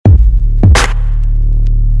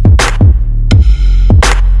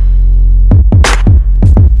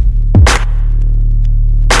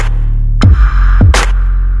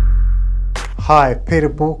Hi, Peter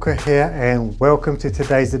Bulker here, and welcome to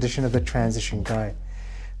today's edition of the Transition Guide.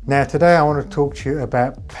 Now today I want to talk to you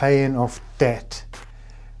about paying off debt,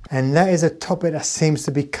 and that is a topic that seems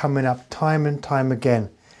to be coming up time and time again.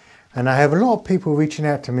 And I have a lot of people reaching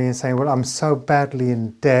out to me and saying, well, I'm so badly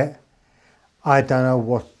in debt, I don't know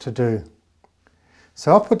what to do.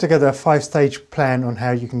 So I put together a 5-stage plan on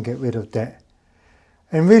how you can get rid of debt.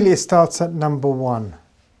 And really it starts at number 1.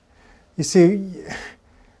 You see,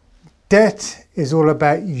 debt is all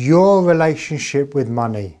about your relationship with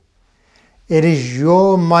money. It is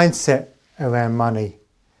your mindset around money.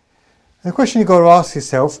 And the question you've got to ask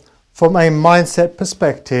yourself, from a mindset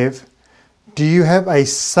perspective, do you have a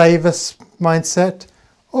saver mindset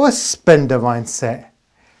or a spender mindset?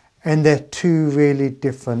 And they're two really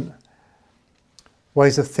different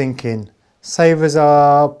ways of thinking. Savers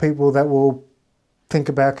are people that will think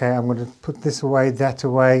about, okay, I'm going to put this away, that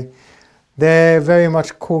away. They're very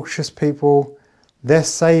much cautious people. They're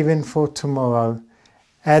saving for tomorrow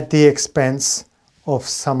at the expense of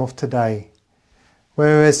some of today.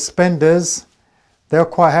 Whereas spenders, they'll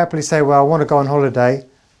quite happily say, well, I want to go on holiday.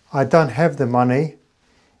 I don't have the money,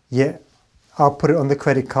 yet I'll put it on the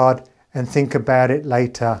credit card and think about it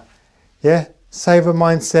later. Yeah, saver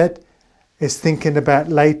mindset is thinking about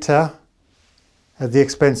later at the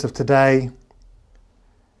expense of today.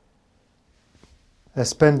 A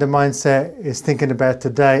spender mindset is thinking about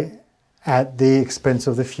today at the expense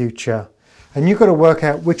of the future. And you've got to work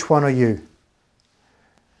out which one are you,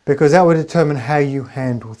 because that will determine how you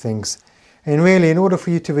handle things. And really, in order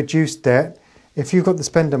for you to reduce debt, if you've got the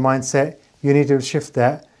spender mindset, you need to shift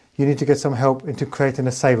that. You need to get some help into creating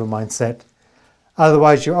a saver mindset.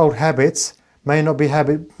 Otherwise, your old habits may not be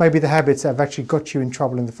maybe the habits that have actually got you in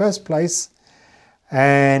trouble in the first place.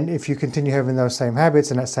 And if you continue having those same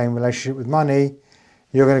habits and that same relationship with money,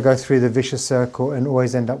 you're going to go through the vicious circle and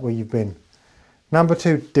always end up where you've been. Number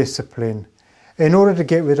 2, discipline. In order to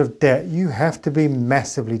get rid of debt, you have to be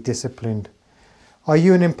massively disciplined. Are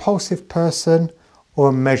you an impulsive person or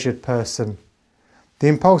a measured person? The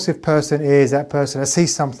impulsive person is that person that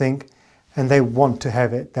sees something and they want to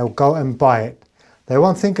have it. They'll go and buy it. They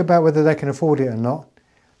won't think about whether they can afford it or not.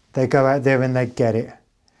 They go out there and they get it.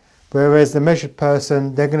 Whereas the measured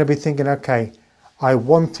person, they're going to be thinking, okay, I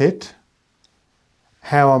want it.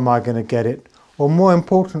 How am I going to get it? Or more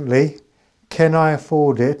importantly, can I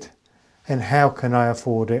afford it? And how can I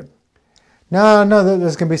afford it? Now I know that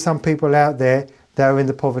there's going to be some people out there that are in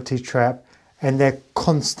the poverty trap and they're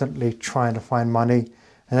constantly trying to find money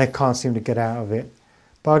and they can't seem to get out of it.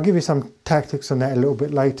 But I'll give you some tactics on that a little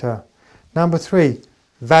bit later. Number 3,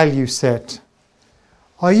 value set.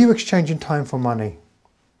 Are you exchanging time for money?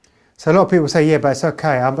 So a lot of people say, yeah, but it's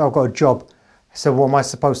okay, I've got a job. So what am I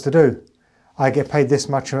supposed to do? I get paid this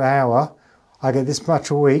much an hour, I get this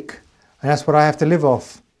much a week, and that's what I have to live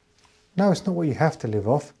off. No, it's not what you have to live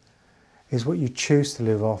off. It's what you choose to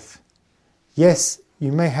live off. Yes,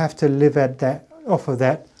 you may have to live off of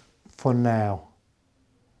that for now.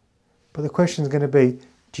 But the question is going to be,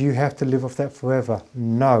 do you have to live off that forever?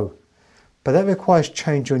 No. But that requires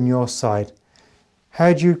change on your side.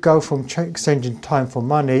 How do you go from exchanging time for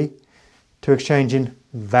money to exchanging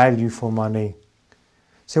value for money?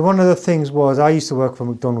 So one of the things was, I used to work for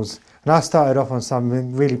McDonald's and I started off on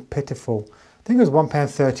something really pitiful. I think it was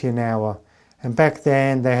 £1.30 an hour. And back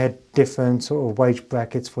then they had different sort of wage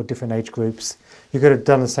brackets for different age groups. You could have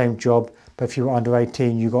done the same job, but if you were under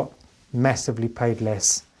 18, you got massively paid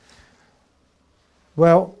less.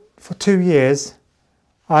 Well, for 2 years,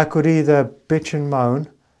 I could either bitch and moan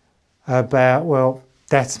about, well,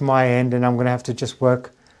 that's my end and I'm going to have to just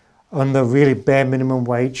work on the really bare minimum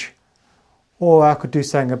wage, or I could do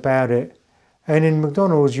something about it. And in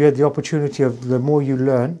McDonald's, you had the opportunity of the more you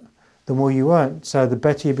learn, the more you earned. So the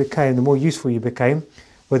better you became, the more useful you became,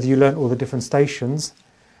 whether you learned all the different stations,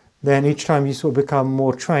 then each time you sort of become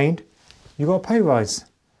more trained, you got a pay rise.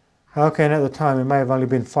 Okay, and at the time it may have only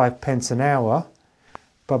been 5 pence an hour,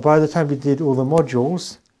 but by the time you did all the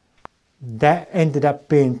modules, that ended up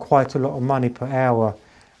being quite a lot of money per hour.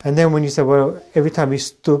 And then when you said, well, every time you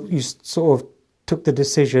sort of took the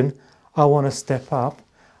decision, I want to step up,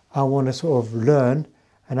 I want to sort of learn,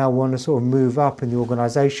 and I want to sort of move up in the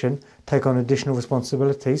organisation, take on additional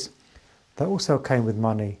responsibilities, that also came with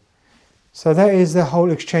money. So that is the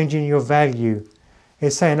whole exchanging your value.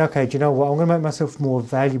 It's saying, okay, do you know what, I'm going to make myself more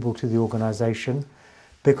valuable to the organisation,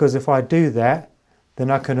 because if I do that,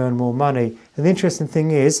 then I can earn more money. And the interesting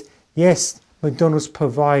thing is, yes, McDonald's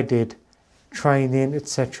provided training,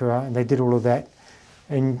 etc., and they did all of that,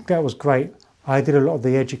 and that was great. I did a lot of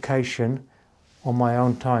the education on my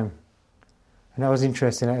own time. And that was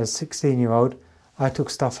interesting. As a 16-year-old, I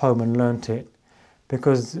took stuff home and learnt it.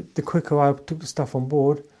 because the quicker I took the stuff on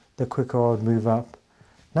board, the quicker I would move up.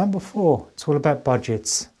 Number 4, it's all about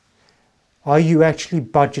budgets. Are you actually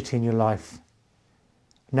budgeting your life?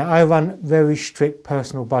 Now, I run very strict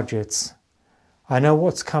personal budgets. I know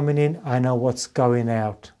what's coming in, I know what's going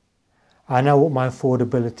out. I know what my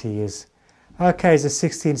affordability is. Okay, as a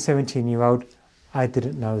 16, 17-year-old, I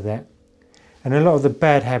didn't know that. And a lot of the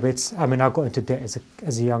bad habits, I got into debt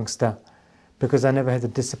as a youngster because I never had the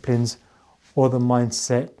disciplines or the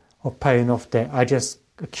mindset of paying off debt. I just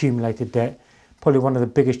accumulated debt. Probably one of the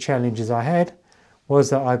biggest challenges I had was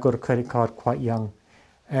that I got a credit card quite young.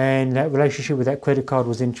 And that relationship with that credit card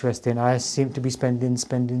was interesting. I seemed to be spending.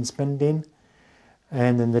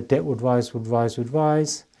 And then the debt would rise.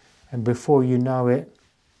 And before you know it,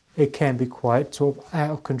 it can be quite sort of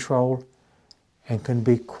out of control and can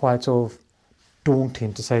be quite sort of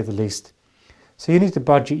daunting, to say the least. So you need to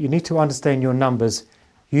budget, you need to understand your numbers,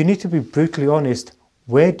 you need to be brutally honest.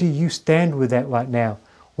 Where do you stand with that right now?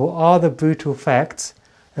 What are the brutal facts?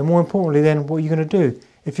 And more importantly then, what are you going to do?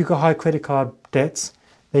 If you've got high credit card debts,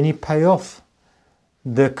 then you pay off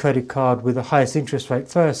the credit card with the highest interest rate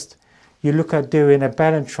first. You look at doing a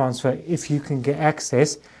balance transfer if you can get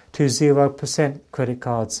access to 0% credit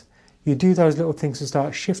cards. You do those little things to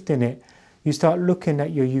start shifting it. You start looking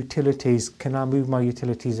at your utilities. Can I move my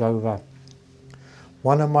utilities over?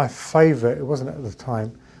 One of my favourite, it wasn't at the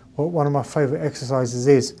time, but one of my favourite exercises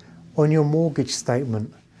is on your mortgage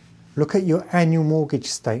statement. Look at your annual mortgage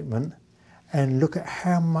statement and look at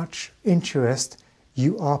how much interest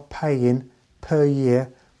you are paying per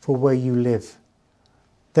year for where you live.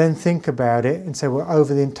 Then think about it and say, well,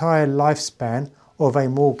 over the entire lifespan of a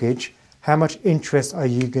mortgage, how much interest are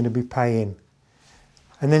you going to be paying?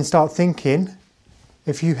 And then start thinking,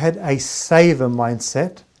 if you had a saver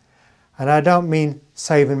mindset, and I don't mean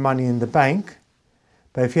saving money in the bank,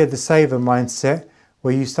 but if you had the saver mindset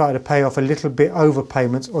where you started to pay off a little bit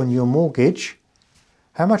overpayments on your mortgage,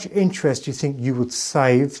 how much interest do you think you would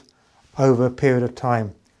save over a period of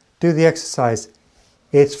time? Do the exercise.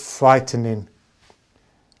 It's frightening.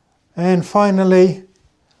 And finally,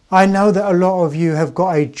 I know that a lot of you have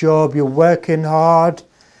got a job, you're working hard,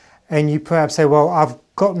 and you perhaps say, well, I've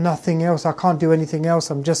got nothing else, I can't do anything else,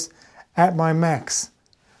 I'm just at my max.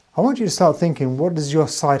 I want you to start thinking, what does your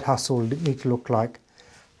side hustle need to look like?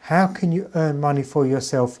 How can you earn money for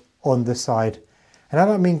yourself on the side? And I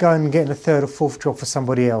don't mean going and getting a third or fourth job for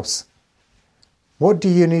somebody else. What do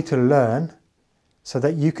you need to learn so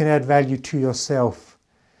that you can add value to yourself,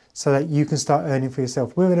 so that you can start earning for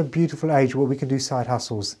yourself? We're in a beautiful age where we can do side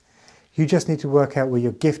hustles. You just need to work out where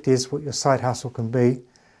your gift is, what your side hustle can be,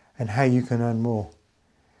 and how you can earn more.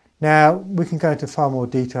 Now, we can go into far more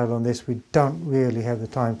detail on this. We don't really have the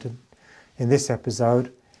time to in this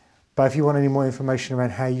episode. But if you want any more information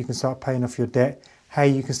around how you can start paying off your debt, how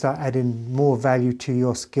you can start adding more value to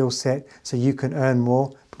your skill set so you can earn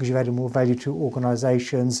more because you've added more value to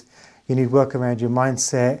organizations, you need work around your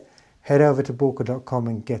mindset, head over to Borka.com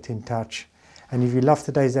and get in touch. And if you love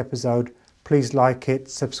today's episode, please like it,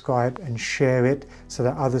 subscribe and share it so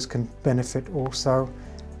that others can benefit also.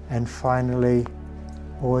 And finally,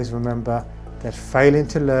 always remember that failing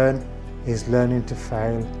to learn is learning to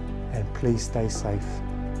fail, and please stay safe.